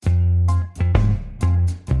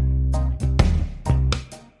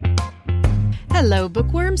Hello,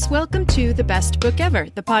 bookworms. Welcome to The Best Book Ever,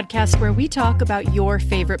 the podcast where we talk about your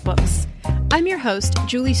favorite books. I'm your host,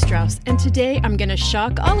 Julie Strauss, and today I'm going to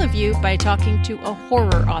shock all of you by talking to a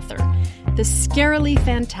horror author, the scarily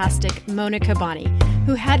fantastic Mona Kabbani,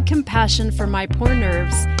 who had compassion for my poor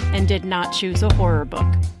nerves and did not choose a horror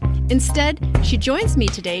book. Instead, she joins me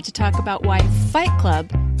today to talk about why Fight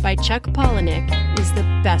Club by Chuck Palahniuk is the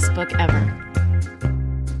best book ever.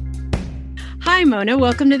 Hi, Mona.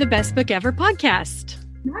 Welcome to the Best Book Ever podcast.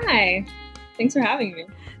 Hi. Thanks for having me.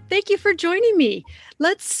 Thank you for joining me.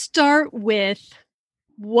 Let's start with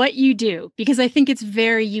what you do, because I think it's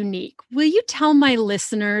very unique. Will you tell my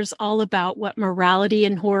listeners all about what morality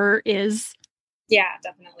in horror is? Yeah,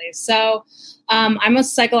 definitely. So I'm a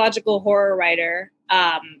psychological horror writer.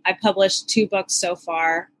 I published 2 books so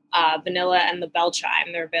far, Vanilla and The Bell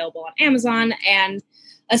Chime. They're available on Amazon. And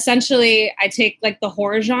essentially, I take like the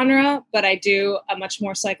horror genre, but I do a much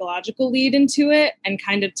more psychological lead into it and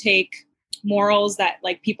kind of take morals that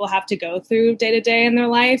like people have to go through day to day in their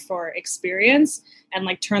life or experience and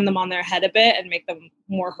like turn them on their head a bit and make them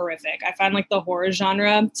more horrific. I find like the horror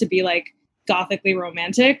genre to be like gothically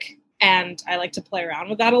romantic, and I like to play around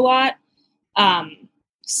with that a lot.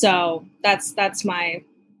 So that's my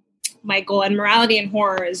goal. And morality in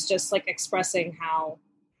horror is just like expressing how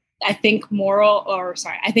I think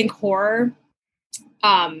horror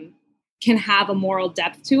can have a moral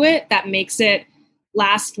depth to it that makes it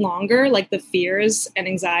last longer. Like the fears and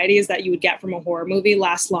anxieties that you would get from a horror movie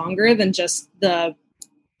last longer than just the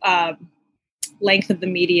length of the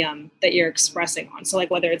medium that you're expressing on. So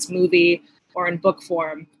like whether it's movie or in book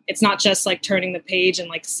form, it's not just like turning the page and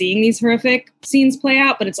like seeing these horrific scenes play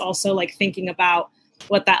out, but it's also like thinking about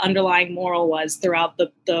what that underlying moral was throughout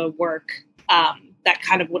the work that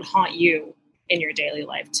kind of would haunt you in your daily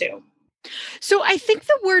life too. So I think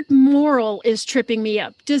the word moral is tripping me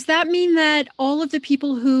up. Does that mean that all of the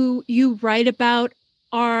people who you write about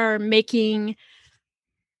are making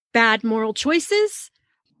bad moral choices?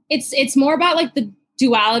 It's more about like the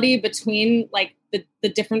duality between like the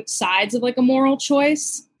different sides of like a moral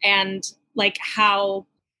choice, and like how,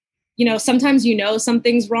 you know, sometimes you know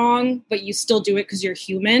something's wrong, but you still do it because you're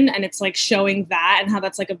human. And it's like showing that and how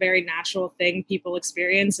that's like a very natural thing people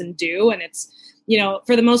experience and do. And it's, you know,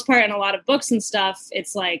 for the most part in a lot of books and stuff,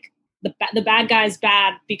 it's like the bad guy's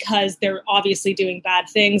bad because they're obviously doing bad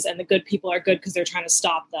things, and the good people are good because they're trying to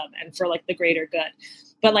stop them and for like the greater good.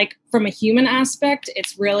 But like from a human aspect,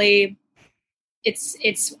 it's really,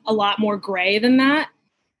 it's a lot more gray than that.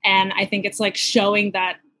 And I think it's like showing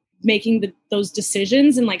that making those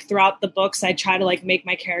decisions, and like throughout the books, I try to like make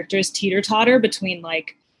my characters teeter-totter between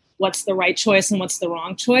like what's the right choice and what's the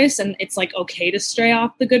wrong choice. And it's like okay to stray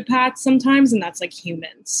off the good path sometimes, and that's like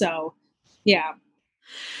human. So yeah.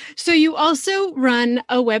 So you also run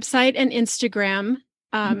a website and Instagram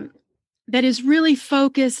that is really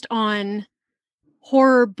focused on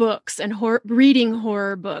horror books and reading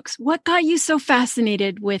horror books. What got you so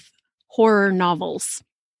fascinated with horror novels?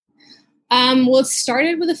 Well, it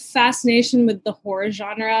started with a fascination with the horror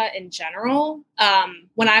genre in general.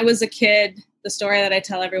 When I was a kid, the story that I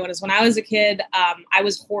tell everyone is when I was a kid, I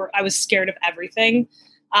was scared of everything.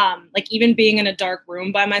 Like even being in a dark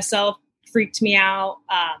room by myself freaked me out.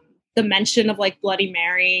 The mention of like Bloody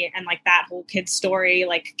Mary and like that whole kid story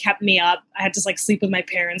like kept me up. I had to like sleep with my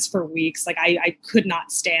parents for weeks. Like I could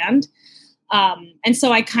not stand. And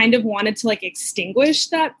so I kind of wanted to like extinguish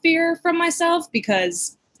that fear from myself,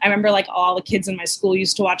 because I remember like all the kids in my school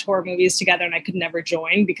used to watch horror movies together, and I could never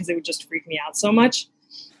join because it would just freak me out so much.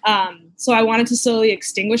 So I wanted to slowly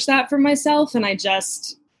extinguish that for myself. And I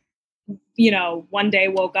just, you know, one day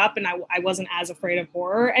woke up and I wasn't as afraid of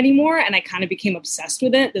horror anymore. And I kind of became obsessed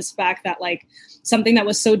with it. This fact that like something that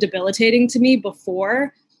was so debilitating to me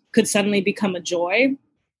before could suddenly become a joy.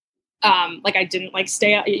 Like I didn't like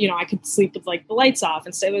stay, you know, I could sleep with like the lights off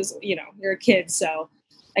and it was, you know, you're a kid. So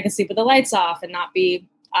I could sleep with the lights off and not be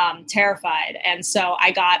terrified. And so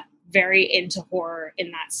I got very into horror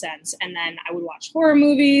in that sense. And then I would watch horror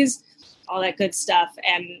movies, all that good stuff,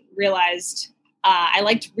 and realized I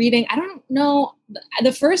liked reading. I don't know.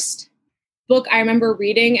 The first book I remember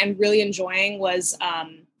reading and really enjoying was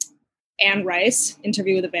Anne Rice,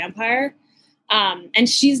 Interview with a Vampire. And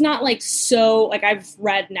she's not like so, like I've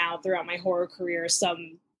read now throughout my horror career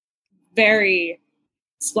some very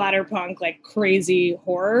splatterpunk, like crazy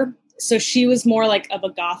horror. So she was more like of a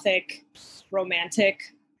gothic romantic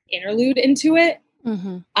interlude into it.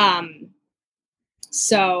 Mm-hmm.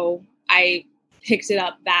 So I picked it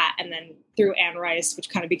up that, and then through Anne Rice, which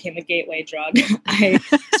kind of became a gateway drug, I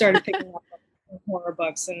started picking up horror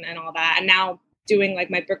books and all that. And now doing like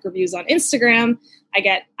my book reviews on Instagram, I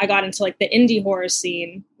got into like the indie horror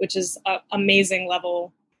scene, which is an amazing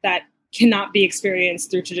level that cannot be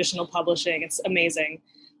experienced through traditional publishing. It's amazing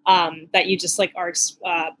that you just like are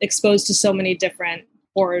exposed to so many different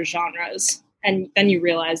horror genres. And then you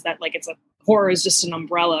realize that like horror is just an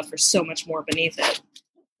umbrella for so much more beneath it.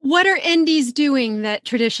 What are indies doing that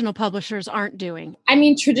traditional publishers aren't doing? I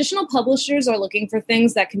mean, traditional publishers are looking for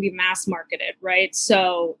things that can be mass marketed, right?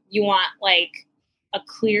 So you want like a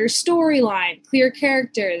clear storyline, clear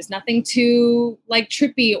characters, nothing too like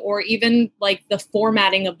trippy, or even like the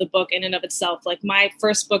formatting of the book in and of itself. Like my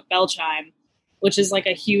first book, Bell Chime, which is like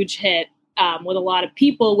a huge hit with a lot of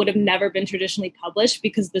people, would have never been traditionally published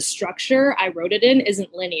because the structure I wrote it in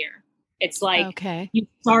isn't linear. It's like you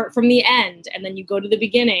start from the end and then you go to the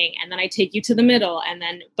beginning and then I take you to the middle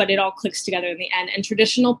but it all clicks together in the end. And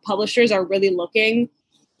traditional publishers are really looking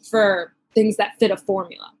for things that fit a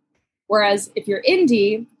formula. Whereas if you're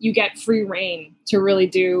indie, you get free reign to really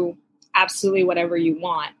do absolutely whatever you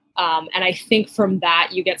want. And I think from that,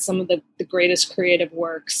 you get some of the greatest creative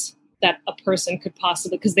works that a person could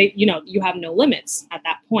possibly, because you have no limits at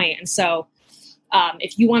that point. And so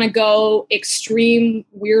if you want to go extreme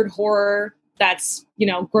weird horror that's,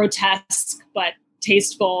 grotesque but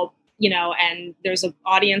tasteful, and there's an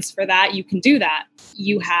audience for that, you can do that.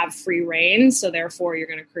 You have free reign. So therefore, you're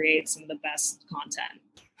going to create some of the best content.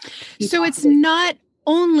 So it's not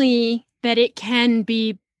only that it can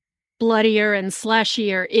be bloodier and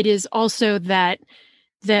slashier, it is also that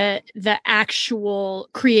the actual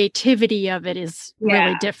creativity of it is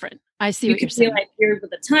really different. I see what you're saying. You can be like weird with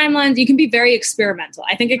the timelines. You can be very experimental.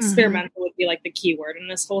 I think experimental would be like the key word in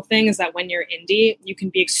this whole thing, is that when you're indie, you can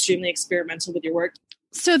be extremely experimental with your work.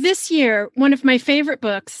 So this year, one of my favorite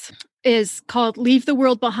books is called Leave the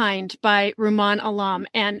World Behind by Rumaan Alam.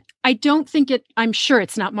 And I'm sure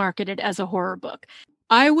it's not marketed as a horror book.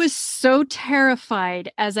 I was so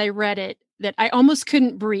terrified as I read it that I almost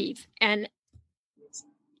couldn't breathe. And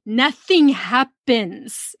nothing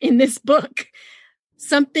happens in this book.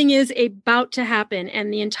 Something is about to happen,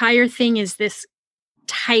 and the entire thing is this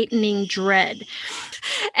tightening dread.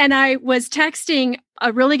 And I was texting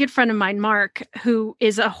a really good friend of mine, Mark, who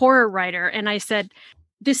is a horror writer, and I said,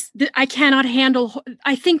 I cannot handle,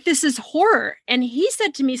 I think this is horror. And he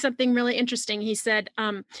said to me something really interesting. He said,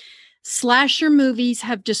 slasher movies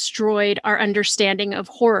have destroyed our understanding of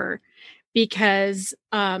horror because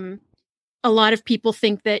a lot of people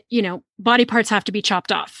think that, body parts have to be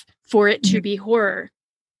chopped off for it to be horror,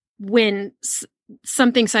 when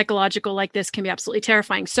something psychological like this can be absolutely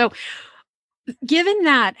terrifying. So given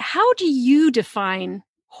that, how do you define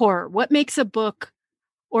horror? What makes a book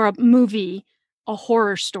or a movie a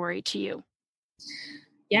horror story to you?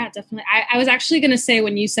 Yeah, definitely. I was actually going to say,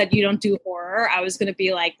 when you said you don't do horror, I was going to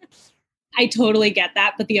be like, I totally get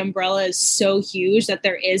that, but the umbrella is so huge that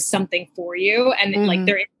there is something for you. And like,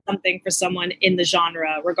 there is something for someone in the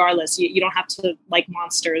genre, regardless. You don't have to like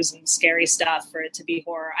monsters and scary stuff for it to be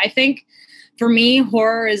horror. I think for me,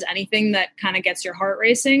 horror is anything that kind of gets your heart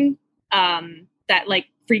racing, that like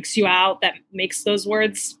freaks you out, that makes those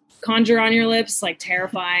words conjure on your lips, like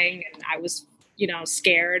terrifying. And I was,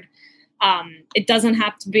 scared. It doesn't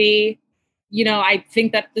have to be, I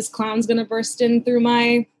think that this clown's going to burst in through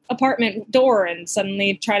my apartment door and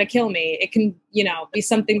suddenly try to kill me. It can, be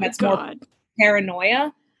something that's more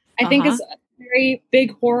paranoia. I think is a very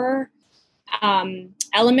big horror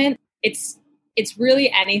element. It's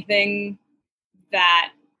really anything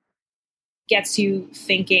that gets you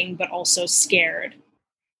thinking, but also scared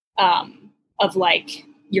of like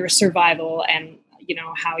your survival and,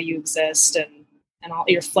 how you exist and all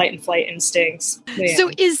your flight instincts. Yeah.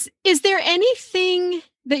 So is there anything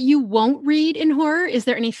that you won't read in horror? Is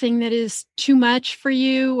there anything that is too much for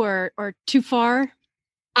you or too far?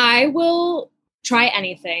 I will try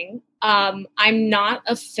anything. I'm not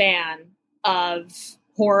a fan of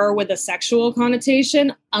horror with a sexual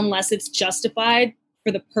connotation unless it's justified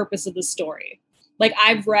for the purpose of the story. Like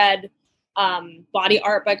I've read Body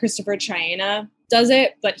Art by Christopher Triana does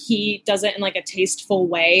it, but he does it in like a tasteful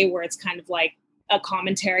way where it's kind of like a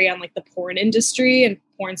commentary on like the porn industry and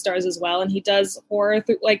porn stars as well. And he does horror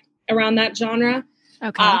through like around that genre.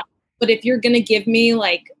 Okay. But if you're going to give me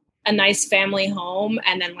like a nice family home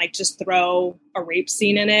and then like just throw a rape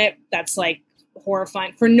scene in it, that's like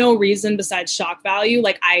horrifying for no reason besides shock value.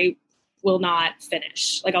 Like I will not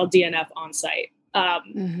finish, like I'll DNF on site.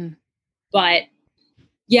 But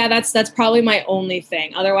yeah, that's probably my only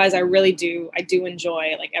thing. Otherwise, I do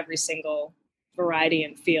enjoy like every single variety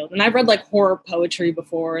and field. And I've read like horror poetry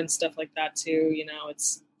before and stuff like that too.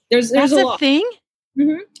 There's that's a a lot. thing. I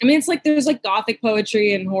mean, it's like there's like gothic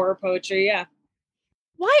poetry and horror poetry. Yeah.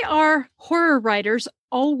 Why are horror writers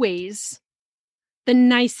always the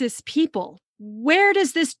nicest people? Where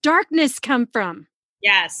does this darkness come from?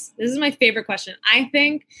 Yes, this is my favorite question. I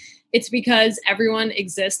think it's because everyone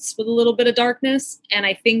exists with a little bit of darkness. And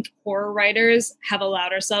I think horror writers have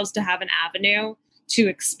allowed ourselves to have an avenue to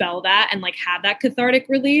expel that and like have that cathartic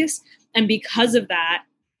release. And because of that,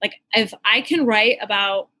 like if I can write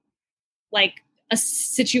about like a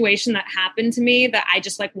situation that happened to me that I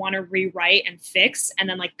just like want to rewrite and fix and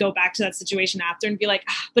then like go back to that situation after and be like,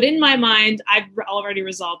 but in my mind, I've already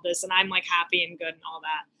resolved this and I'm like happy and good and all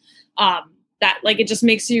that. That like, it just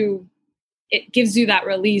makes you, it gives you that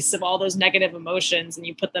release of all those negative emotions and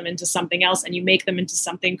you put them into something else and you make them into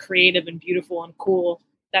something creative and beautiful and cool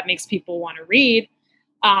that makes people want to read.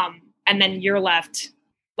 And then you're left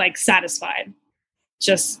like satisfied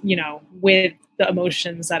just, you know, with the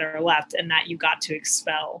emotions that are left and that you got to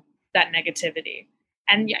expel that negativity.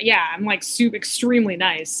 And yeah, I'm like super extremely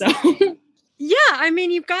nice. So yeah, I mean,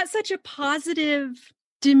 you've got such a positive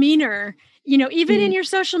demeanor. You know, even in your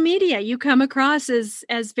social media, you come across as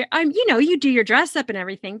you know, you do your dress up and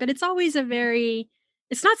everything, but it's always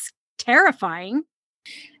it's not terrifying.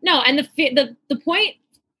 No, and the point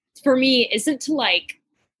for me isn't to like,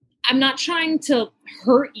 I'm not trying to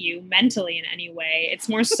hurt you mentally in any way. It's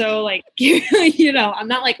more so like, you know, I'm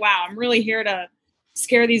not like, wow, I'm really here to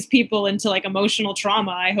scare these people into like emotional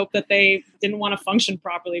trauma. I hope that they didn't want to function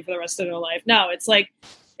properly for the rest of their life. No, it's like,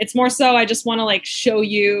 it's more so I just want to like show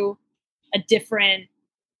you a different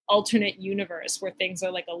alternate universe where things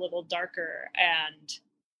are like a little darker and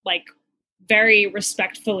like very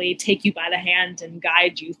respectfully take you by the hand and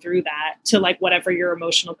guide you through that to like whatever your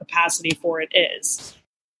emotional capacity for it is.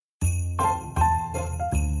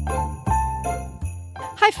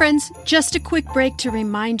 Hi friends, just a quick break to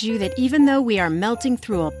remind you that even though we are melting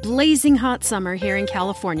through a blazing hot summer here in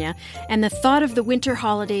California and the thought of the winter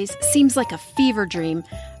holidays seems like a fever dream,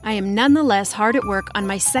 I am nonetheless hard at work on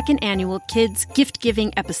my second annual Kids Gift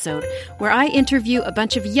Giving episode, where I interview a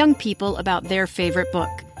bunch of young people about their favorite book.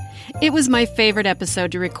 It was my favorite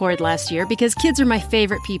episode to record last year because kids are my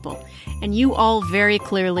favorite people, and you all very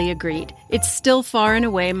clearly agreed. It's still far and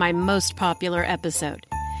away my most popular episode.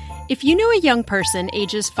 If you know a young person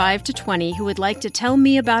ages 5 to 20 who would like to tell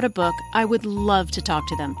me about a book, I would love to talk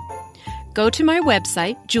to them. Go to my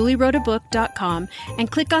website, juliewroteabook.com, and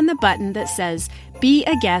click on the button that says, Be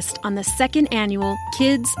a Guest on the second annual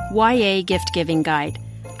Kids YA Gift Giving Guide.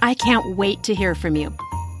 I can't wait to hear from you.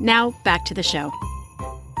 Now, back to the show.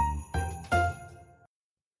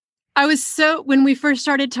 When we first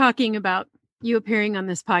started talking about you appearing on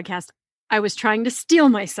this podcast, I was trying to steel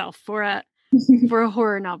myself for a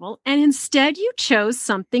horror novel. And instead you chose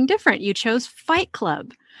something different. You chose Fight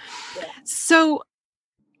Club. Yeah. So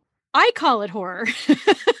I call it horror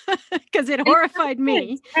because it horrified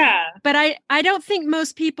me. Yeah. But I don't think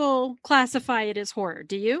most people classify it as horror.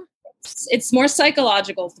 Do you? It's more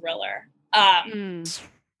psychological thriller. I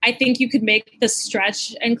think you could make the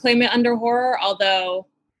stretch and claim it under horror, although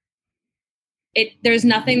there's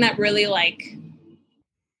nothing that really like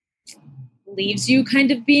leaves you kind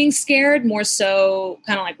of being scared, more so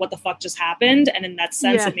kind of like what the fuck just happened. And in that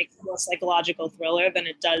sense, It makes it more psychological thriller than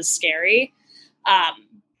it does scary.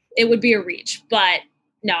 It would be a reach, but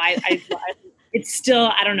no, I it's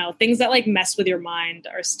still, I don't know, things that like mess with your mind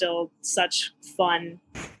are still such fun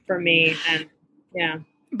for me. And yeah.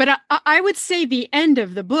 But I would say the end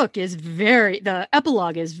of the book the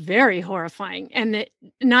epilogue is very horrifying, and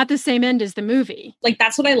not the same end as the movie. Like,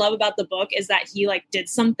 that's what I love about the book is that he like did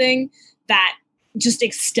something that just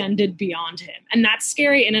extended beyond him. And that's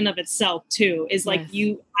scary in and of itself too, is like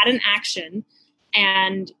you had an action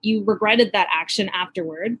and you regretted that action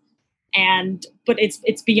afterward. But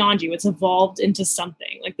it's beyond you. It's evolved into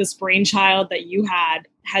something like this brainchild that you had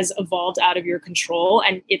has evolved out of your control.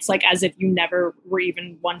 And it's like as if you never were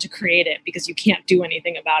even one to create it because you can't do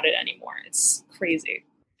anything about it anymore. It's crazy.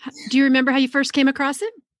 Do you remember how you first came across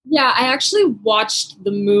it? Yeah, I actually watched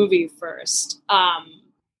the movie first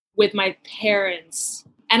with my parents.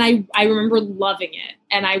 And I remember loving it.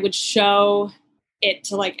 And I would show it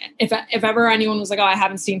to like, if ever anyone was like, oh, I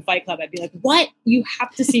haven't seen Fight Club, I'd be like, what? You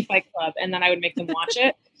have to see Fight Club. And then I would make them watch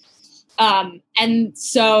it. And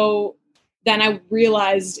so then I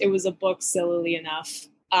realized it was a book, sillily enough.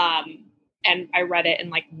 And I read it in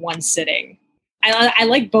like one sitting. I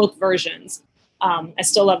like both versions. I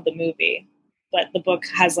still love the movie, but the book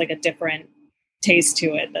has like a different taste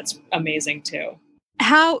to it. That's amazing too.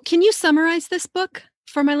 How can you summarize this book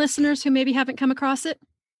for my listeners who maybe haven't come across it?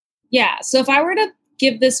 Yeah. So if I were to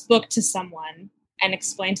give this book to someone and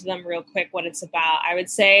explain to them real quick what it's about, I would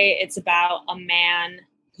say it's about a man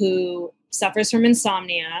who suffers from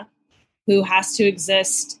insomnia, who has to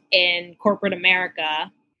exist in corporate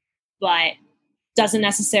America, but doesn't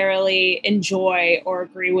necessarily enjoy or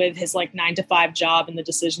agree with his like 9-to-5 job and the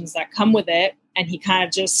decisions that come with it. And he kind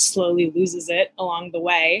of just slowly loses it along the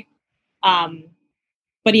way.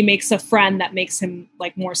 But he makes a friend that makes him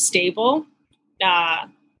like more stable.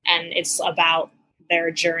 And it's about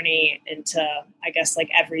their journey into, I guess, like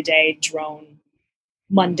everyday drone,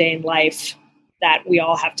 mundane life that we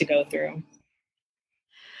all have to go through.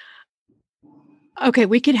 Okay,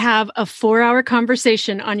 we could have a 4-hour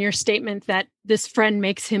conversation on your statement that this friend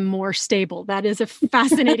makes him more stable. That is a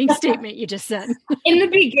fascinating statement you just said. In the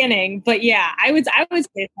beginning, but yeah, I would say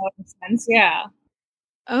that makes sense. Yeah.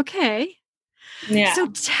 Okay. Yeah. So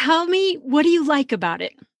tell me, what do you like about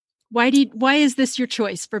it? Why is this your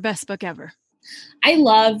choice for best book ever? I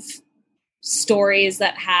love stories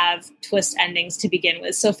that have twist endings to begin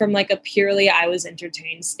with. So from like a purely I was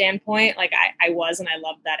entertained standpoint, like I was, and I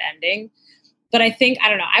loved that ending. But I think, I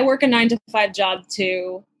don't know, I work a 9-to-5 job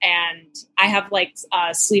too. And I have like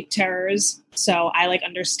sleep terrors. So I like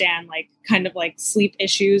understand like kind of like sleep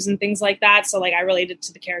issues and things like that. So like I related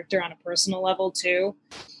to the character on a personal level too.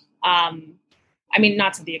 I mean,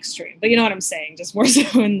 not to the extreme, but you know what I'm saying? Just more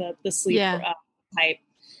so in the sleep type.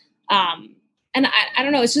 And I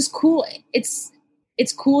don't know, it's just cool. It's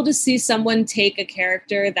cool to see someone take a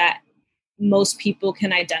character that most people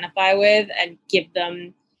can identify with and give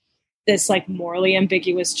them this like morally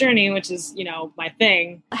ambiguous journey, which is, you know, my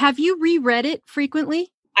thing. Have you reread it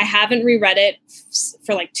frequently? I haven't reread it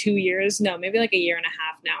for like 2 years. No, maybe like a year and a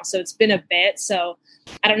half now. So it's been a bit. So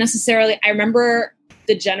I don't necessarily, I remember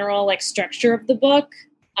the general like structure of the book.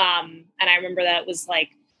 And I remember that it was like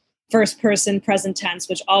first person present tense,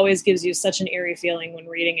 which always gives you such an eerie feeling when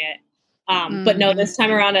reading it. But no, this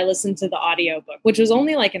time around I listened to the audiobook, which was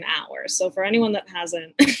only like an hour. So for anyone that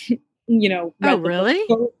hasn't, you know, read really?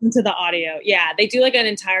 Book, go listen to the audio. Yeah, they do like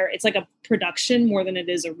it's like a production more than it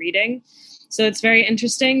is a reading. So it's very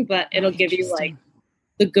interesting, but it'll give you like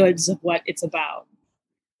the goods of what it's about.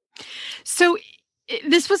 So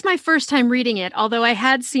this was my first time reading it, although I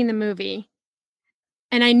had seen the movie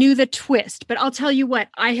and I knew the twist. But I'll tell you what,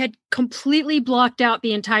 I had completely blocked out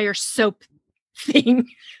the entire soap thing.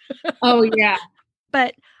 Oh, yeah.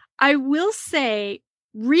 But I will say,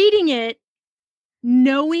 reading it,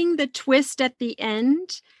 knowing the twist at the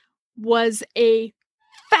end was a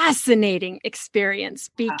fascinating experience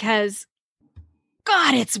because,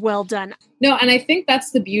 God, it's well done. No, and I think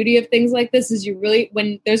that's the beauty of things like this is you really,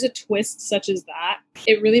 when there's a twist such as that,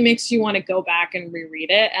 it really makes you want to go back and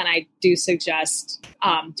reread it. And I do suggest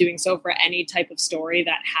doing so for any type of story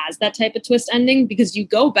that has that type of twist ending, because you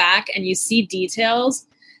go back and you see details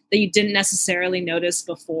that you didn't necessarily notice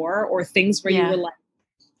before, or things where you were like,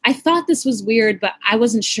 I thought this was weird, but I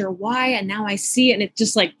wasn't sure why. And now I see it and it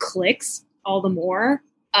just like clicks all the more.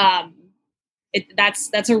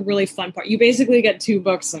 That's a really fun part. You basically get 2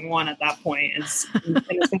 books in one at that point. And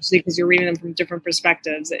especially because you're reading them from different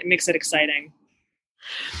perspectives, it makes it exciting.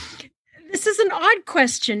 This is an odd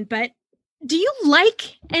question, but do you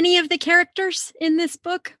like any of the characters in this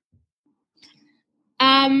book?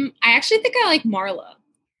 I actually think I like Marla.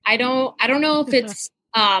 I don't know if it's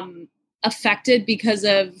affected because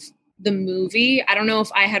of the movie. I don't know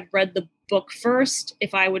if I had read the book first,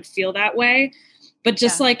 if I would feel that way. But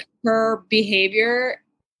just like her behavior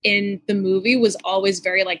in the movie was always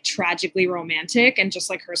very like tragically romantic, and just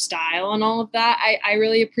like her style and all of that, I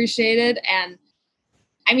really appreciated. And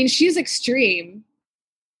I mean, she's extreme.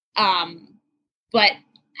 But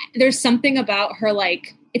there's something about her,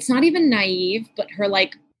 like, it's not even naive, but her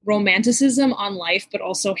like romanticism on life, but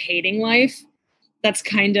also hating life. That's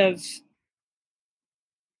kind of,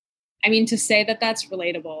 I mean, to say that that's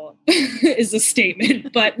relatable is a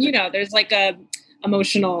statement, but you know, there's like a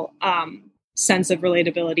emotional sense of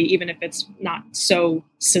relatability, even if it's not so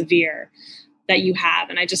severe, that you have.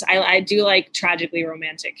 And I do like tragically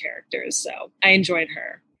romantic characters. So I enjoyed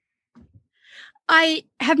her. I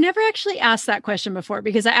have never actually asked that question before,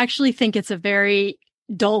 because I actually think it's a very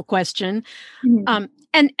dull question, and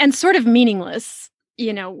sort of meaningless.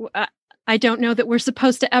 You know, I don't know that we're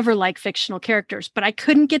supposed to ever like fictional characters, but I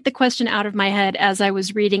couldn't get the question out of my head as I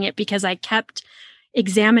was reading it, because I kept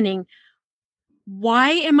examining, why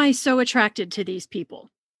am I so attracted to these people?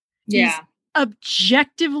 Yeah. These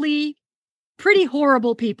objectively pretty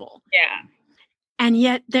horrible people. Yeah. And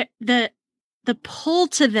yet the pull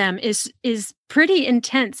to them is pretty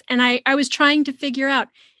intense. And I was trying to figure out,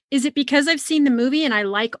 is it because I've seen the movie and I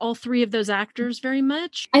like all 3 of those actors very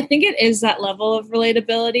much? I think it is that level of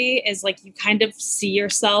relatability, is like you kind of see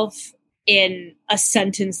yourself in a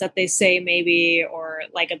sentence that they say maybe, or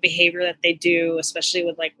like a behavior that they do, especially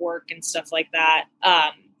with like work and stuff like that.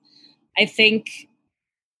 I think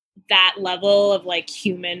that level of like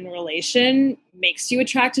human relation makes you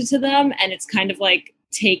attracted to them. And it's kind of like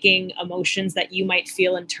taking emotions that you might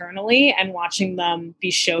feel internally and watching them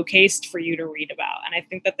be showcased for you to read about. And I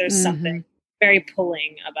think that there's something very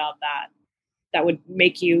pulling about that would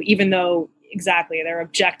make you, even though exactly they're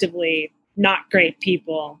objectively not great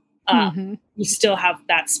people, you still have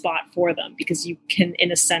that spot for them because you can,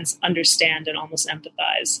 in a sense, understand and almost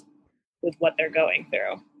empathize with what they're going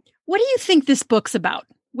through. What do you think this book's about?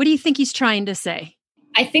 What do you think he's trying to say?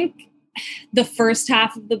 I think the first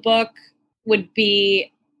half of the book would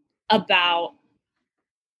be about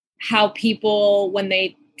how people, when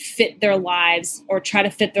they fit their lives or try to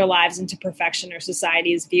fit their lives into perfection or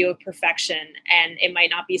society's view of perfection, and it might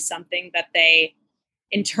not be something that they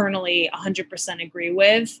internally 100% agree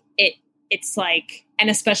with, it's like, and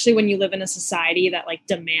especially when you live in a society that like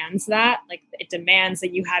demands that, like it demands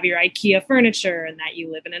that you have your IKEA furniture and that you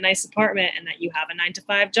live in a nice apartment and that you have a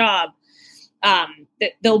 9-to-5 job,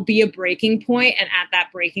 that there'll be a breaking point. And at that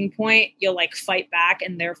breaking point, you'll like fight back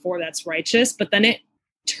and therefore that's righteous. But then it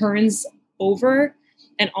turns over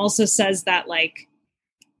and also says that like,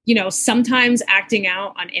 you know, sometimes acting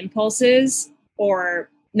out on impulses or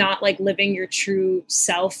not like living your true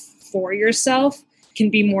self for yourself can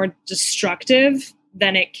be more destructive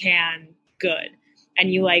than it can good.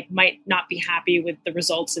 And you like might not be happy with the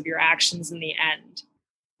results of your actions in the end.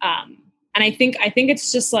 And I think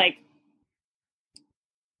it's just like,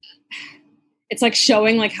 it's like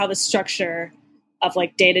showing like how the structure of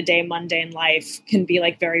like day-to-day mundane life can be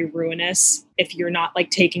like very ruinous if you're not like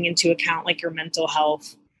taking into account like your mental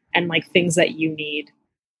health and like things that you need,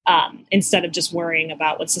 instead of just worrying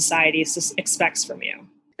about what society expects from you.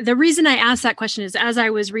 The reason I asked that question is as I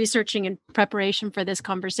was researching in preparation for this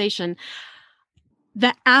conversation,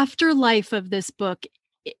 the afterlife of this book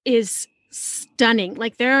is stunning.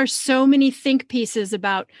 Like there are so many think pieces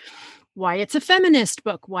about why it's a feminist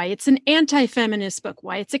book, why it's an anti-feminist book,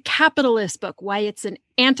 why it's a capitalist book, why it's an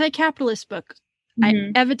anti-capitalist book.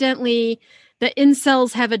 Evidently, the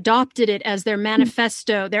incels have adopted it as their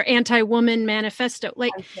manifesto, their anti-woman manifesto.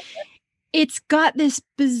 Like, it's got this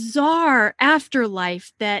bizarre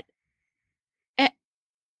afterlife that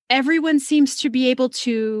everyone seems to be able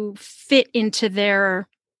to fit into their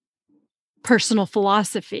personal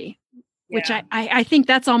philosophy, which I think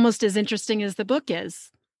that's almost as interesting as the book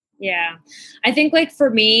is. Yeah. I think like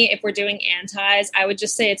for me, if we're doing antis, I would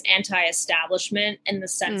just say it's anti-establishment in the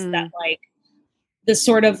sense that like the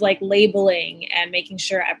sort of like labeling and making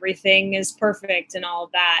sure everything is perfect and all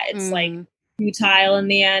of that. It's like futile in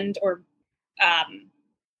the end, or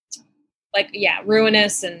like, yeah,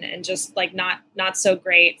 ruinous and just like not so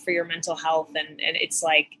great for your mental health. And it's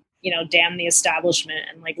like, you know, damn the establishment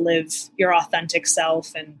and like live your authentic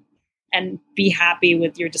self and be happy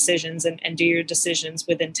with your decisions and do your decisions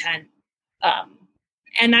with intent.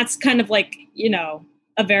 And that's kind of like, you know,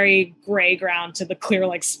 a very gray ground to the clear,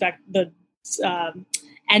 like the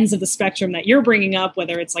ends of the spectrum that you're bringing up,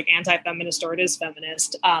 whether it's like anti-feminist or it is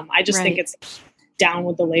feminist. I just think it's down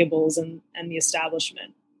with the labels and the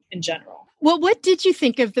establishment in general. Well, what did you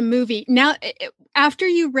think of the movie? Now, after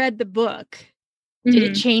you read the book, did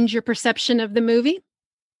it change your perception of the movie?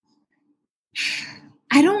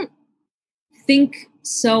 I don't think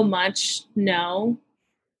so much, no.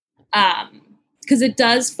 Because it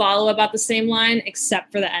does follow about the same line,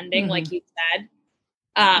 except for the ending, like you said.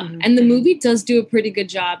 And the movie does do a pretty good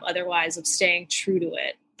job otherwise of staying true to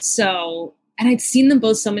it. So, and I'd seen them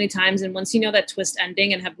both so many times. And once you know that twist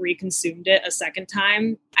ending and have reconsumed it a second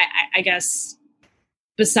time, I guess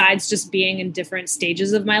besides just being in different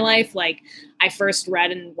stages of my life, like I first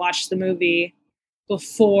read and watched the movie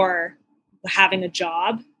before having a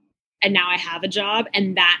job. And now I have a job,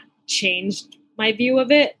 and that changed my view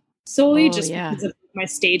of it solely because of my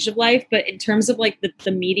stage of life. But in terms of like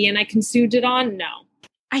the medium I consumed it on, no.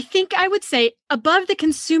 I think I would say above the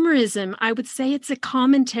consumerism, I would say it's a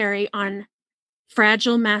commentary on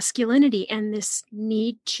fragile masculinity and this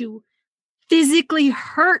need to physically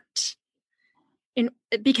hurt.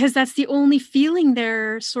 Because that's the only feeling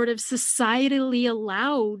they're sort of societally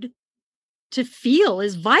allowed to feel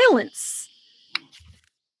is violence.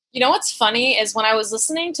 You know what's funny is when I was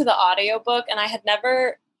listening to the audiobook, and I had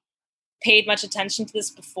never paid much attention to this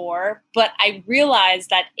before, but I realized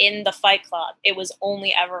that in the Fight Club, it was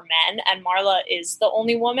only ever men, and Marla is the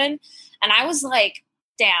only woman. And I was like,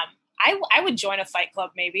 damn, I would join a fight club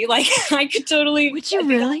maybe. Like, I could totally... Would you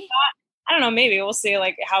really? I don't know, maybe. We'll see,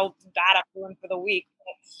 like, how bad I'm doing for the week.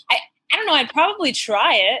 I don't know. I'd probably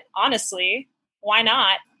try it, honestly. Why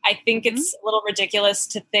not? I think it's a little ridiculous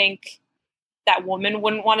to think that women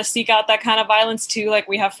wouldn't want to seek out that kind of violence too. Like,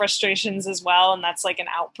 we have frustrations as well, and that's like an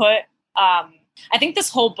output. I think this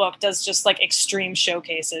whole book does just like extreme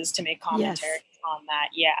showcases to make commentary on that.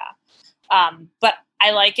 Yeah. But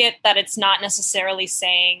I like it that it's not necessarily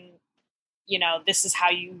saying, you know, this is how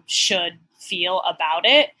you should feel about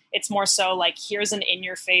it. It's more so like, here's an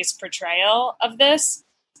in-your-face portrayal of this,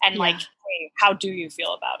 and like, hey, how do you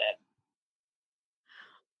feel about it?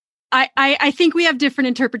 I think we have different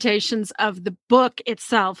interpretations of the book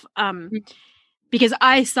itself, because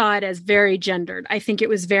I saw it as very gendered. I think it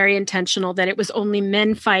was very intentional that it was only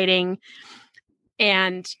men fighting,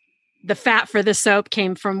 and the fat for the soap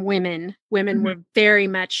came from women. Women were very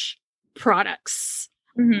much products,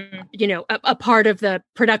 you know, a part of the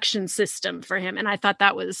production system for him. And I thought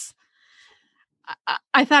that was,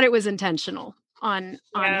 I thought it was intentional on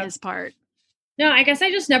his part. No, I guess I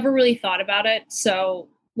just never really thought about it. So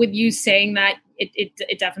with you saying that,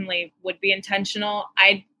 it definitely would be intentional.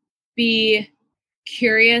 I'd be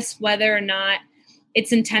curious whether or not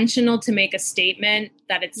it's intentional to make a statement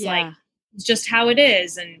that it's like, it's just how it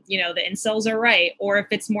is. And, you know, the incels are right. Or if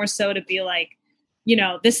it's more so to be like, you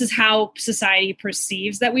know, this is how society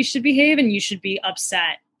perceives that we should behave, and you should be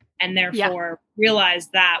upset. And therefore realize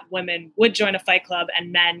that women would join a fight club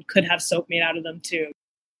and men could have soap made out of them too.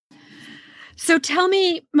 So tell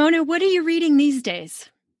me, Mona, what are you reading these days?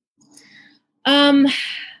 What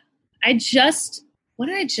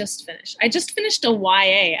did I just finish? I just finished a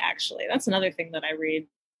YA, actually. That's another thing that I read.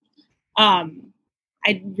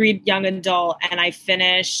 I read young adult, and I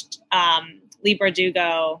finished, Lee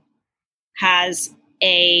Bardugo has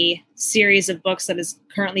a series of books that is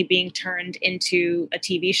currently being turned into a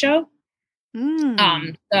TV show.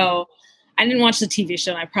 So I didn't watch the TV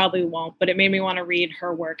show, and I probably won't, but it made me want to read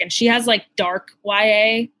her work. And she has like dark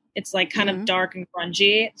YA. It's like kind of dark and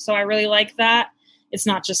grungy. So I really like that. It's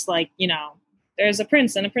not just like, you know, there's a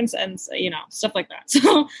prince and a princess, you know, stuff like that.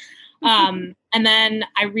 So, and then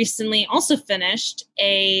I recently also finished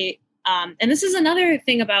and this is another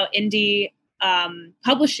thing about indie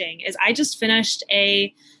publishing, is I just finished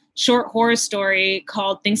a short horror story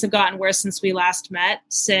called Things Have Gotten Worse Since We Last Met,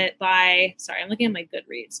 I'm looking at my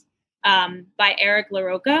Goodreads, by Eric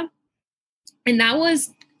LaRocca. And that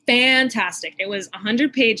was fantastic. It was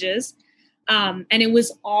 100 pages, and it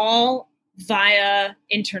was all via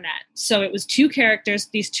internet. So it was two characters,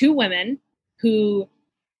 these two women who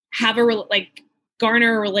have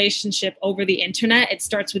garner a relationship over the internet. It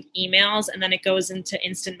starts with emails and then it goes into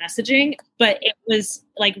instant messaging. But it was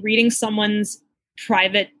like reading someone's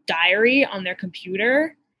private diary on their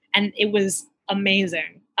computer, and it was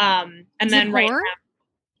amazing. And then right now,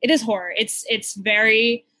 it is horror. It's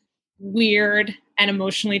very weird and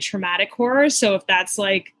emotionally traumatic horror. So if that's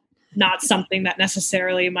like not something that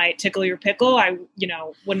necessarily might tickle your pickle, I, you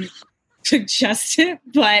know, wouldn't suggest it.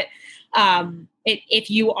 But if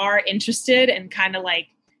you are interested in kind of like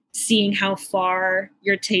seeing how far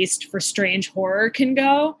your taste for strange horror can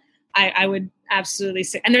go, I would absolutely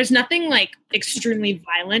say. And there's nothing like extremely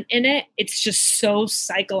violent in it. It's just so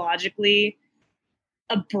psychologically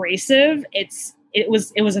abrasive. It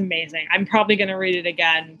was amazing. I'm probably going to read it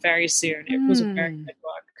again very soon. It was a very good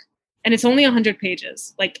book. And it's only 100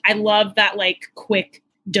 pages. Like, I love that like quick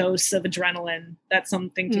dose of adrenaline that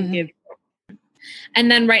something can give you. And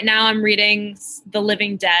then right now I'm reading The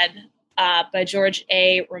Living Dead by George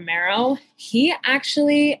A. Romero. He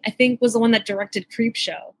actually, I think, was the one that directed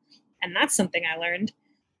Creepshow. And that's something I learned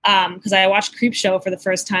because I watched Creepshow for the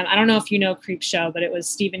first time. I don't know if you know Creepshow, but it was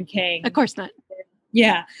Stephen King. Of course not.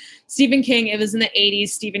 Yeah. Stephen King. It was in the 80s.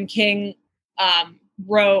 Stephen King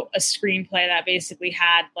wrote a screenplay that basically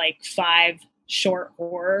had like 5 short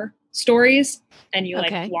horror stories, and you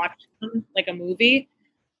like watch them like a movie.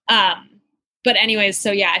 But anyways,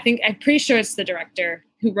 so yeah, I'm pretty sure it's the director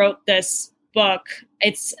who wrote this book.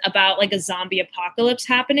 It's about like a zombie apocalypse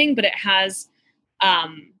happening, but it has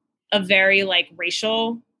a very like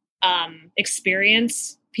racial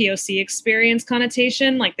experience, POC experience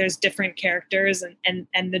connotation. Like there's different characters and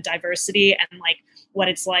the diversity and like what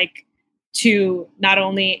it's like to not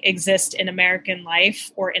only exist in American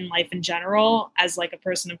life or in life in general as like a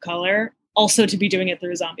person of color, also to be doing it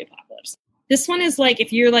through a zombie apocalypse. This one is like,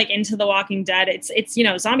 if you're like into The Walking Dead, it's, you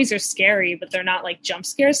know, zombies are scary, but they're not like jump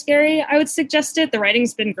scare scary. I would suggest it. The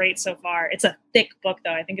writing's been great so far. It's a thick book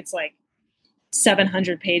though. I think it's like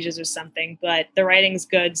 700 pages or something, but the writing's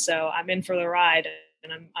good. So I'm in for the ride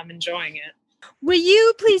and I'm enjoying it. Will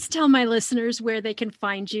you please tell my listeners where they can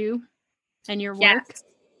find you and your work? Yes.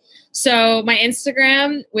 So my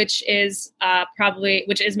Instagram, which is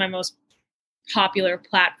my most popular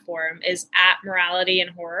platform is at Morality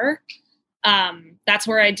and Horror. That's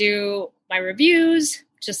where I do my reviews,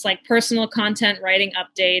 just like personal content, writing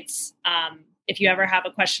updates. If you ever have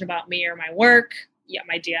a question about me or my work, yeah,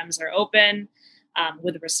 my DMs are open,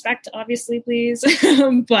 with respect, obviously, please.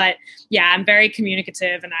 But yeah, I'm very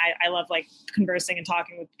communicative, and I love like conversing and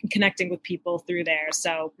connecting with people through there.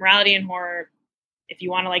 So Morality and Horror, if you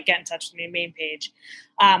want to like get in touch with me, main page.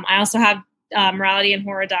 I also have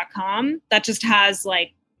moralityandhorror.com. That just has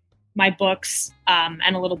like my books,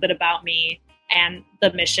 and a little bit about me and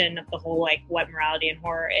the mission of the whole, like what Morality and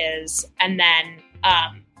Horror is. And then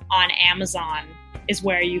on Amazon is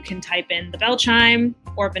where you can type in The Bell Chime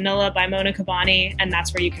or Vanilla by Mona Kabbani, and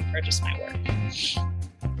that's where you can purchase my work.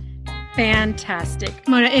 Fantastic.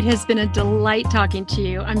 Mona, it has been a delight talking to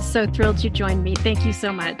you. I'm so thrilled you joined me. Thank you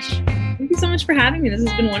so much. Thank you so much for having me. This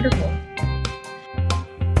has been wonderful.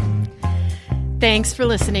 Thanks for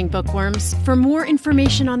listening, bookworms. For more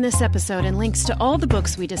information on this episode and links to all the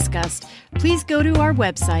books we discussed, please go to our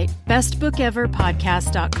website,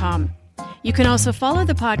 bestbookeverpodcast.com. You can also follow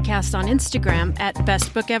the podcast on Instagram at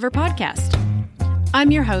bestbookeverpodcast. I'm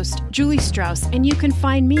your host, Julie Strauss, and you can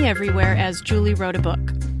find me everywhere as Julie Wrote a Book.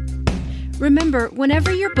 Remember,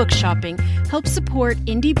 whenever you're book shopping, help support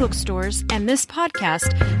indie bookstores and this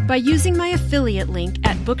podcast by using my affiliate link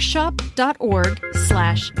at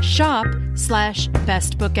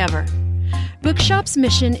bookshop.org/shop/bestbookever. Bookshop's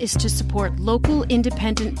mission is to support local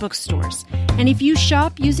independent bookstores, and if you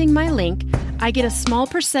shop using my link, I get a small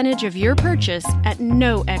percentage of your purchase at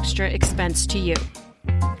no extra expense to you.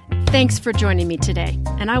 Thanks for joining me today,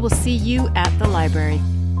 and I will see you at the library.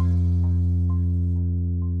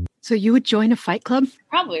 So you would join a fight club?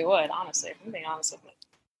 Probably would, honestly, if I'm being honest with you.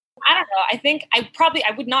 I don't know. I think I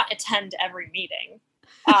would not attend every meeting.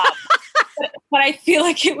 But I feel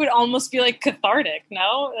like it would almost be like cathartic.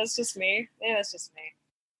 No, that's just me. Yeah, that's just me.